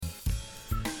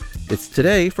It's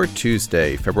today for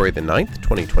Tuesday, February the 9th,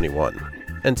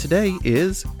 2021. And today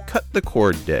is Cut the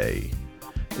Cord Day.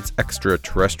 It's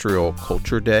Extraterrestrial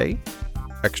Culture Day,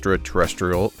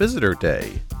 Extraterrestrial Visitor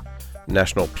Day,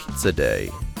 National Pizza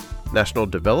Day, National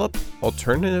Develop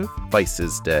Alternative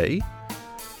Vices Day,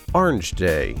 Orange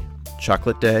Day,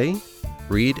 Chocolate Day,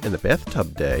 Read in the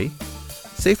Bathtub Day,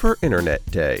 Safer Internet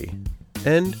Day,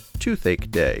 and Toothache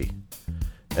Day.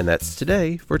 And that's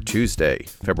today for Tuesday,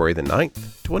 February the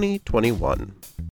 9th, 2021.